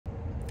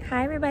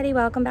Hi everybody,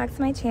 welcome back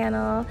to my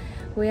channel.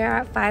 We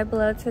are at Five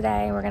Below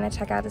today and we're going to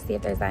check out to see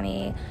if there's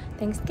any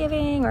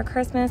Thanksgiving or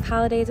Christmas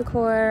holiday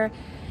decor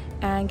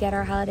and get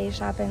our holiday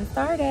shopping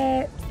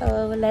started.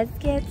 So let's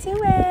get to it.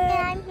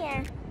 Yeah, I'm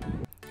here.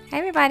 Hi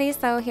everybody,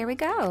 so here we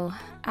go.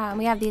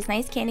 We have these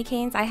nice candy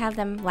canes. I have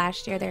them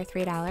last year, they're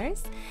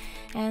 $3.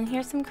 And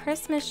here's some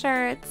Christmas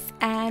shirts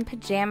and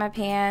pajama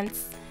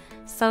pants.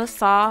 So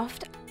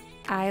soft.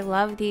 I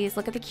love these.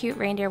 Look at the cute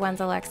reindeer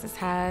ones Alexis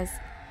has.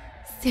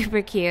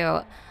 Super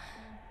cute.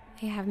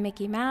 They have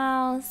Mickey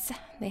Mouse.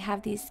 They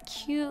have these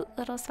cute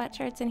little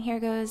sweatshirts, and here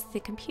goes the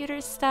computer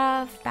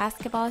stuff,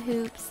 basketball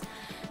hoops,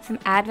 some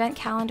advent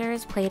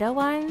calendars, Play-Doh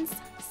ones.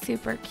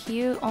 Super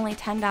cute, only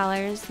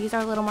 $10. These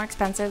are a little more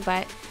expensive,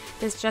 but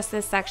this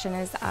section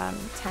is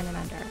 10 and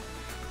under.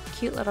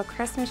 Cute little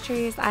Christmas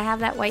trees. I have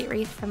that white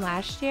wreath from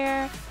last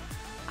year.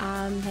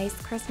 Nice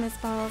Christmas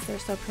balls. They're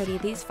so pretty.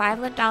 These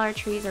 $5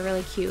 trees are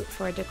really cute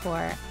for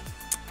decor.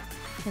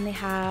 And they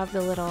have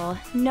the little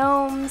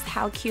gnomes.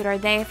 How cute are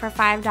they for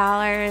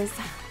 $5?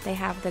 They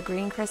have the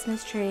green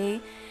Christmas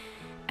tree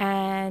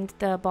and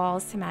the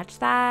balls to match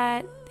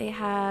that. They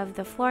have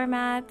the floor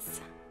mats,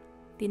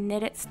 the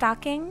knitted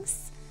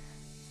stockings,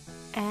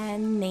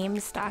 and name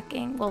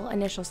stocking. Well,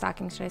 initial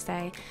stockings, should I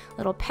say.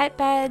 Little pet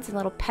beds and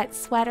little pet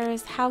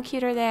sweaters. How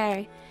cute are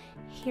they?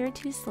 Here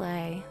to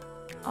slay.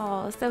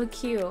 Oh, so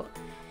cute.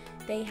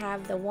 They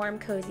have the warm,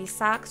 cozy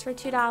socks for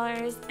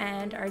 $2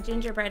 and our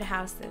gingerbread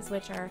houses,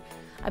 which are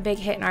a big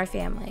hit in our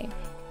family.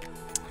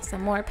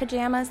 Some more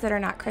pajamas that are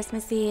not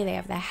Christmassy. They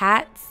have the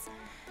hats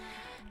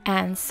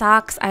and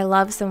socks. I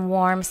love some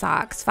warm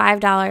socks.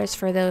 $5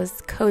 for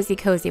those cozy,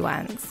 cozy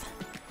ones.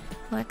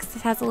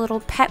 Alexis has a little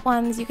pet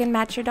ones. You can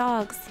match your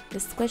dogs. The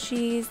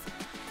squishies.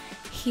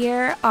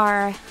 Here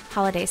are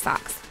holiday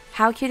socks.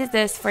 How cute is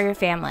this for your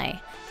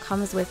family?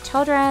 Comes with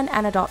children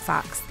and adult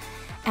socks.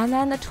 And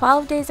then the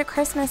 12 Days of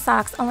Christmas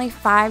socks, only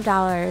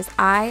 $5.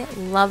 I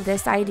love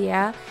this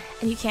idea,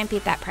 and you can't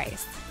beat that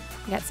price.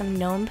 We got some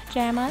gnome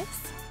pajamas.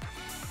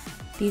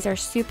 These are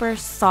super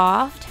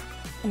soft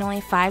and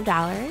only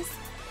 $5.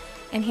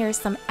 And here's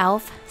some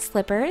elf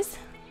slippers.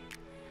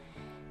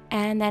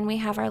 And then we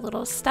have our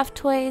little stuffed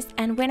toys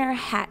and winter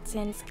hats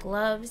and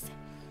gloves.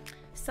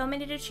 So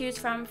many to choose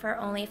from for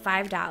only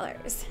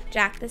 $5.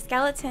 Jack the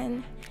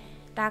Skeleton,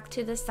 back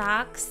to the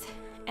socks.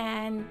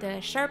 And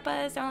the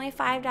Sherpas are only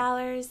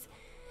 $5.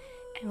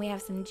 And we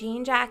have some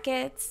jean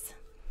jackets.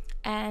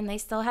 And they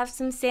still have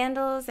some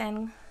sandals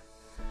and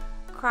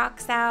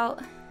Crocs out.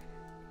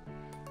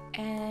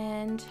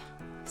 And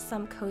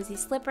some cozy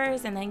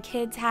slippers and then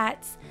kids'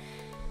 hats.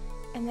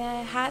 And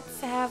the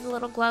hats have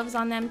little gloves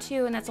on them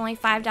too, and that's only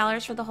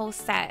 $5 for the whole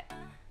set.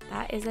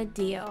 That is a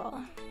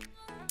deal.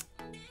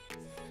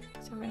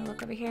 So we're gonna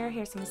look over here.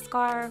 Here's some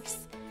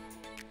scarves.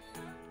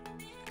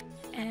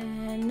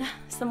 And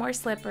some more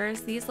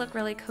slippers. These look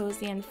really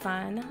cozy and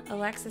fun.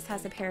 Alexis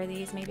has a pair of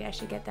these. Maybe I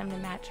should get them to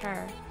match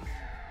her.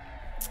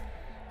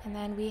 And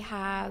then we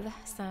have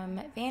some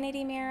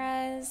vanity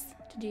mirrors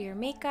to do your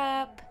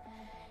makeup.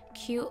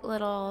 Cute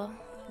little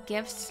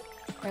gifts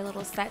or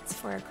little sets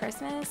for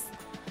Christmas.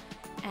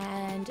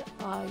 And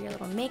all your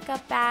little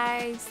makeup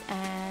bags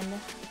and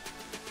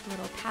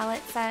little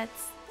palette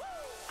sets.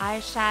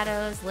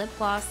 Eyeshadows, lip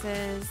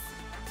glosses.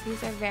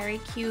 These are very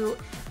cute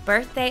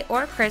birthday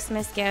or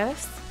Christmas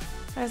gifts.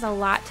 There's a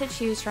lot to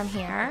choose from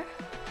here.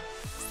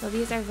 So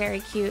these are very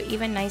cute,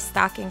 even nice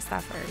stocking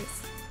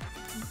stuffers.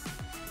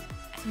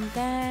 And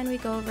then we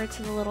go over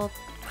to the little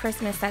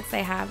Christmas sets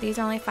they have. These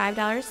are only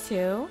 $5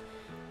 too.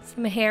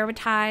 Some hair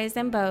ties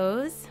and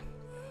bows.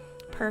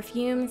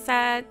 Perfume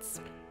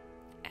sets.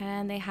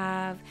 And they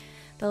have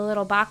the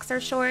little boxer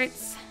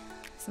shorts,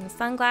 some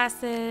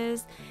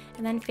sunglasses,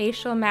 and then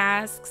facial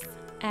masks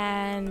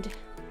and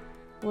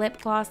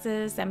lip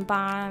glosses and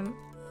bath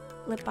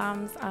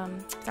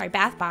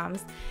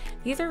bombs.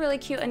 These are really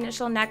cute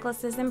initial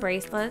necklaces and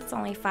bracelets,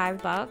 only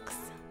 $5.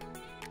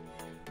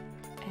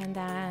 And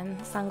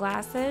then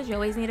sunglasses. You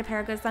always need a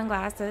pair of good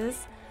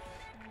sunglasses.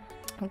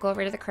 We'll go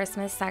over to the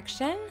Christmas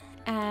section,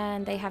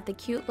 and they have the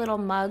cute little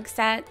mug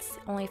sets,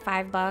 only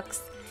 $5.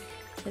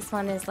 This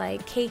one is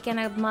like cake in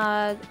a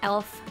mug.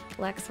 Elf.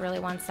 Lex really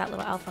wants that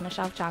little elf on a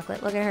shelf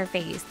chocolate. Look at her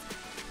face.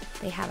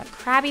 They have a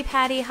Krabby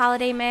Patty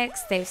holiday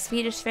mix. They have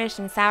Swedish Fish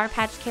and Sour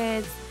Patch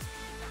Kids.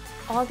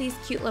 All these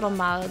cute little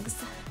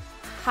mugs.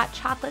 Hot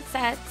chocolate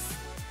sets.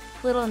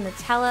 Little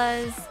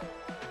Nutellas.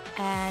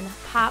 And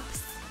Pops.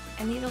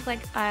 And these look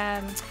like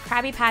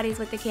Krabby Patties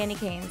with the candy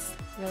canes.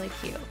 Really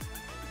cute.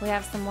 We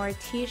have some more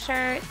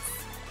t-shirts.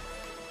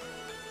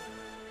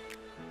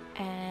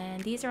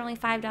 And these are only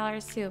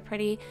 $5 too.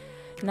 Pretty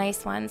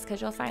nice ones,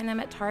 because you'll find them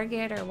at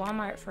Target or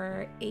Walmart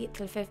for $8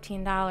 to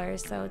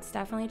 $15, so it's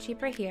definitely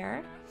cheaper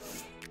here.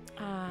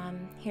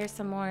 Here's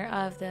some more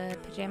of the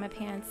pajama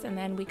pants, and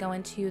then we go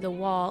into the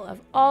wall of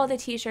all the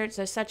t-shirts.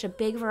 There's such a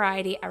big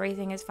variety.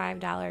 Everything is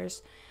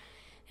 $5.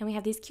 And we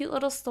have these cute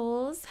little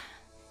stools,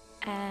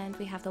 and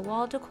we have the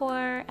wall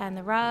decor and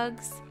the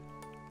rugs,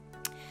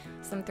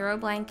 some throw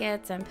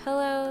blankets and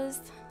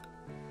pillows.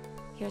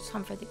 Here's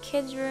one for the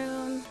kids'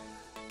 room.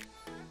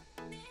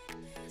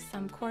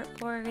 some court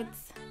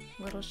boards,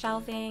 little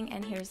shelving,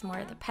 and here's more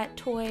of the pet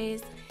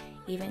toys.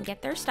 Even get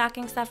their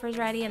stocking stuffers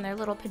ready and their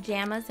little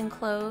pajamas and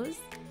clothes.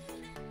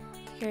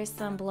 Here's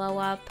some blow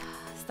up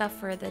stuff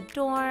for the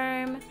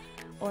dorm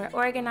or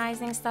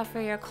organizing stuff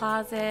for your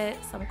closet,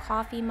 some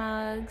coffee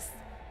mugs.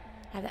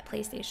 I have that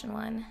PlayStation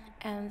one.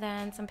 And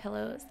then some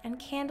pillows and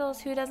candles.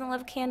 Who doesn't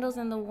love candles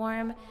in the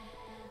warm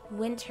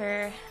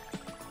winter?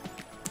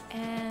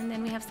 And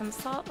then we have some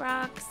salt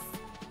rocks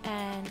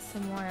and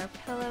some more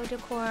pillow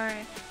decor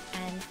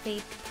and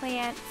fake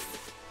plants.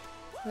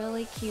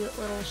 Really cute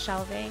little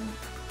shelving.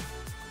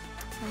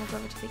 And we'll go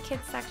over to the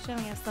kids section.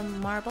 We have some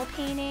marble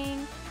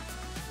painting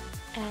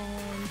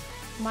and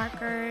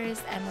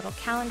markers and little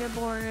calendar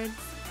boards.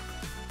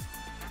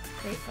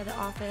 Great for the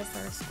office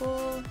or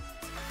school.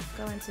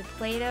 Go into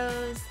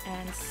Play-Dohs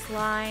and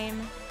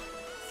slime.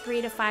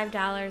 $3 to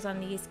 $5 on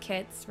these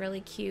kits.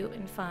 Really cute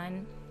and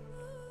fun.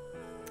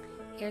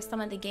 Here's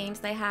some of the games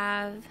they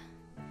have.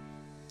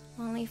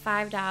 Only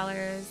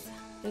 $5.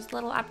 There's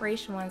little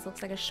operation ones.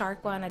 Looks like a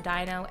shark one, a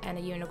dino, and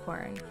a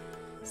unicorn.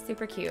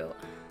 Super cute.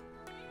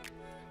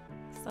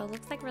 So it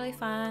looks like really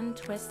fun.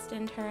 Twist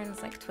and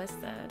turns, like twist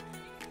the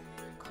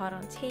caught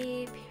on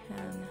tape,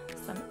 and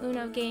some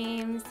Uno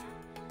games,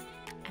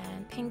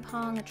 and ping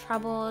pong,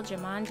 Trouble,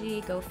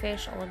 Jumanji, Go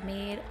Fish, Old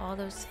Maid, all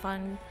those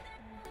fun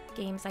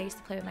games I used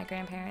to play with my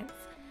grandparents.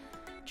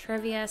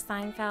 Trivia,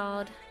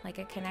 Seinfeld, like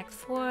a Connect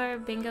 4,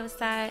 bingo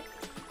set.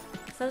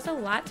 So there's a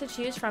lot to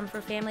choose from for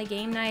family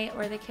game night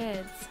or the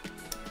kids.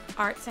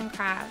 Arts and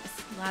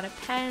crafts, a lot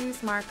of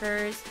pens,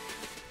 markers,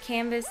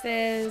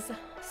 canvases,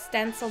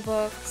 stencil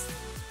books.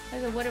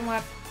 There's a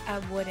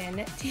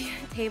wooden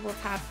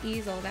tabletop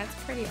easel. That's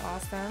pretty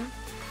awesome.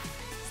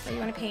 So you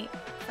want to paint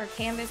for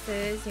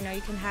canvases, you know,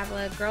 you can have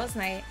a girls'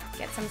 night,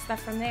 get some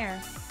stuff from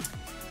there.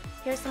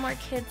 Here's some more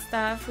kids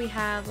stuff. We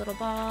have little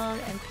ball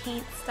and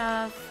paint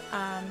stuff.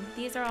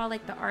 These are all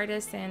like the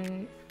artists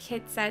and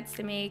kit sets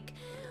to make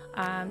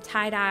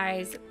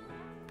tie-dyes,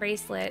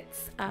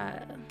 bracelets,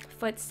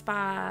 foot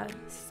spa,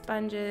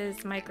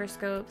 sponges,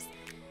 microscopes.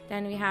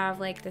 Then we have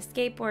like the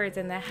skateboards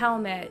and the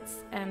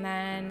helmets, and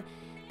then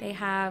they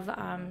have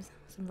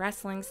some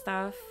wrestling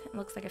stuff. It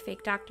looks like a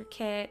fake doctor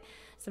kit,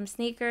 some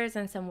sneakers,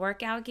 and some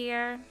workout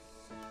gear.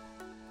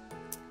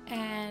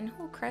 And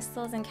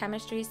crystals and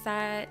chemistry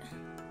set.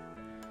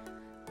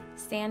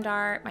 Sand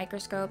art,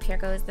 microscope. Here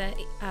goes the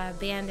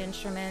band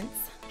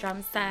instruments,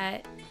 drum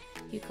set,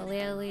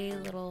 ukulele,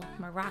 little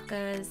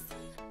maracas,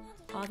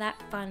 all that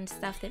fun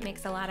stuff that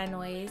makes a lot of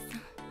noise.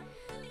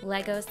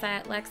 Lego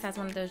set. Lex has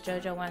one of those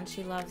JoJo ones.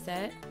 She loves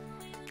it.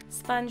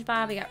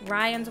 SpongeBob. We got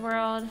Ryan's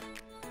World.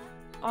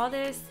 All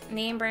this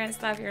name brand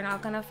stuff you're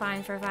not going to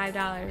find for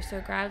 $5. So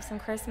grab some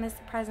Christmas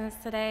presents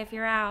today if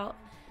you're out.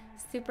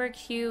 Super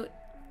cute,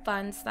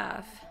 fun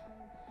stuff.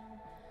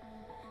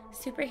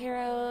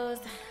 Superheroes.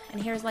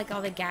 And here's like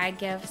all the gag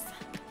gifts.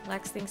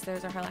 Lex thinks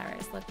those are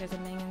hilarious. Look, there's a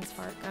Minions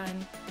fart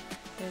gun.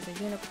 There's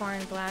a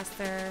unicorn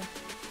blaster.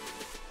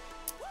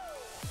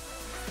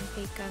 Some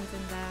fake guns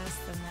and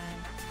vests. And then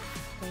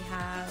we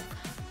have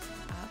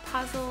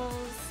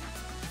puzzles.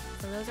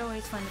 So those are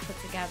always fun to put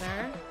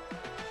together.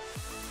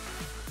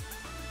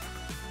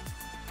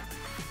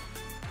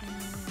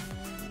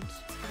 And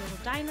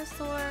little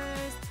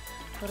dinosaurs,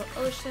 little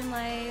ocean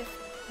life.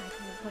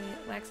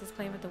 Lex is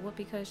playing with the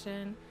whoopee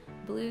cushion,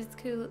 Blue's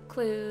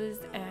Clues,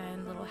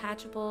 and little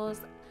Hatchables.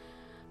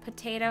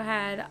 Potato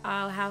Head.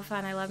 Oh, how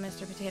fun. I love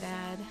Mr. Potato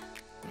Head.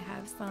 They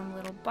have some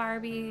little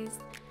Barbies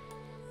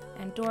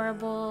and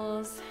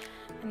Doorables,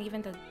 and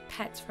even the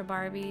pets for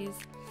Barbies.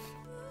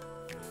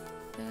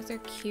 Those are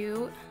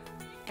cute.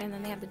 And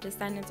then they have the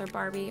Descendants or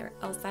Barbie or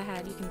Elsa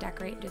head. You can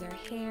decorate and do their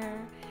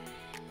hair.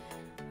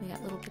 We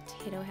got little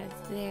potato heads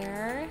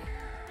there.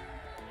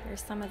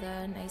 Here's some of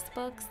the nice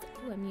books.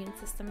 Ooh, immune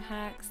system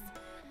hacks.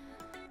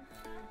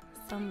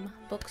 Some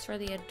books for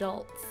the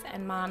adults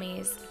and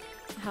mommies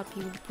to help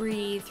you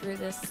breathe through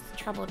this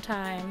troubled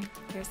time.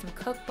 Here's some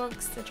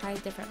cookbooks to try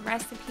different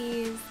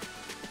recipes.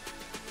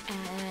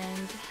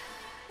 And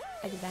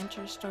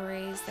adventure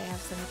stories. They have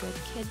some good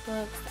kid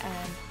books,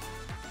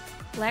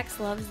 and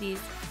Lex loves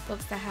these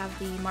books that have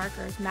the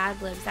markers,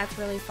 Mad Libs. That's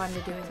really fun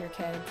to do with your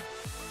kids.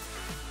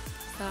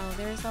 So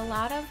there's a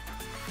lot of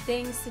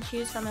things to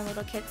choose from in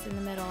little kits in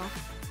the middle.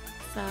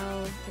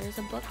 So there's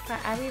a book for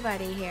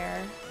everybody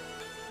here.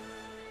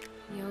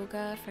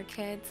 Yoga for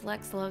kids.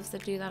 Lex loves to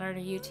do that on her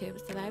YouTube,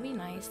 so that'd be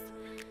nice.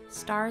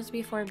 Stars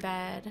Before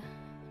Bed,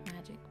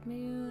 Magic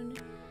Moon,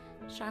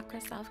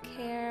 Chakra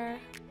Self-Care,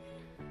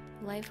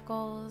 Life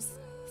Goals,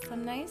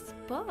 some nice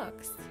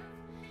books.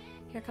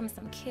 Here comes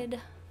some kid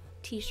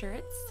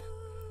t-shirts.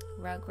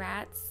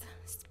 Rugrats,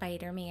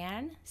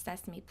 Spider-Man,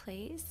 Sesame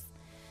Place,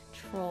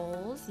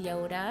 Trolls,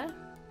 Yoda.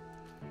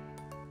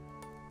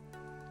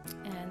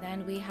 And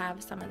then we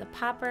have some of the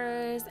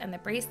poppers and the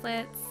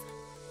bracelets.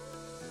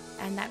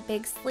 And that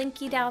big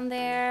slinky down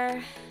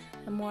there.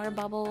 And more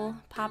bubble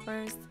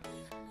poppers.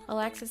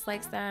 Alexis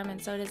likes them,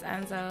 and so does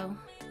Enzo.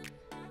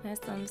 There's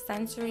some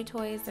sensory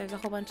toys. There's a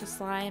whole bunch of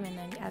slime, and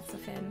then add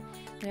stuff in.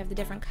 We have the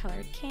different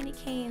colored candy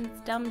canes,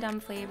 Dum Dum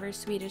flavors,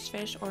 Swedish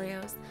Fish,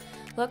 Oreos.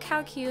 Look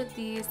how cute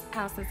these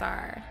houses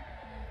are.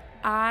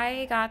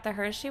 I got the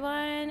Hershey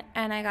one,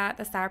 and I got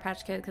the Sour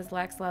Patch Kid because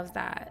Lex loves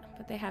that.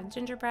 But they have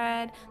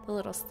gingerbread, the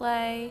little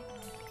sleigh.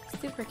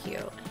 Super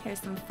cute. Here's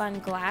some fun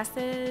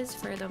glasses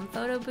for them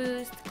photo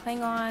booths,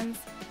 Klingons.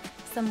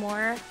 Some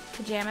more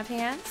pajama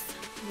pants,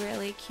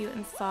 really cute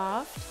and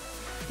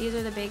soft. These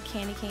are the big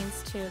candy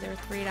canes too. They're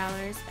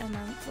 $3. And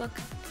then look,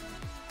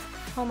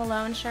 Home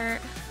Alone shirt,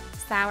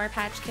 Sour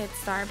Patch Kids,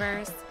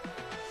 Starburst.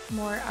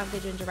 More of the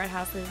gingerbread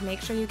houses.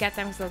 Make sure you get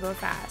them because they'll go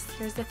fast.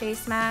 Here's the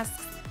face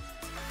masks.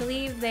 I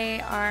believe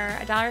they are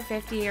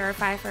 $1.50 or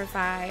 5 for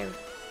 $5.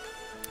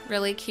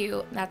 Really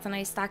cute. That's a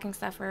nice stocking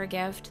stuffer for a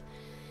gift.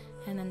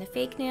 And then the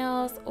fake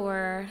nails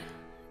or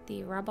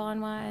the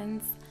rub-on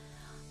ones.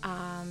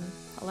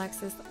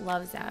 Alexis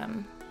loves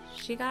them.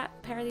 She got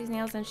a pair of these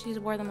nails and she's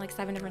wore them like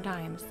 7 different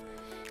times.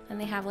 And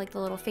they have like the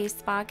little face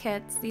spa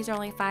kits. These are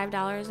only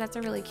 $5. That's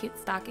a really cute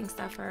stocking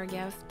stuffer for a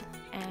gift.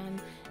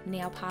 And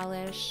nail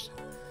polish,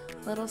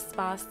 little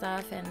spa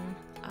stuff, and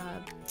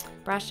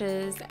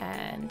brushes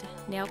and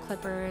nail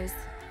clippers,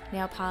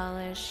 nail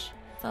polish.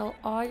 So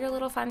all your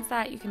little fun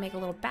stuff, you can make a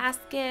little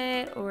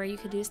basket or you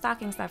could do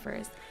stocking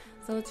stuffers.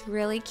 So it's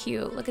really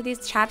cute. Look at these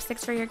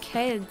chapsticks for your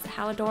kids.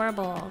 How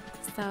adorable.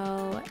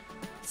 So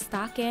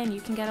stock in.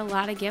 You can get a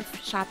lot of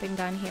gift shopping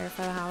done here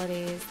for the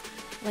holidays.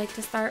 Like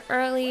to start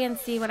early and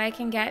see what I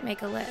can get,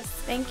 make a list.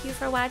 Thank you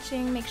for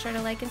watching. Make sure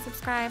to like and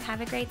subscribe.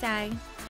 Have a great day.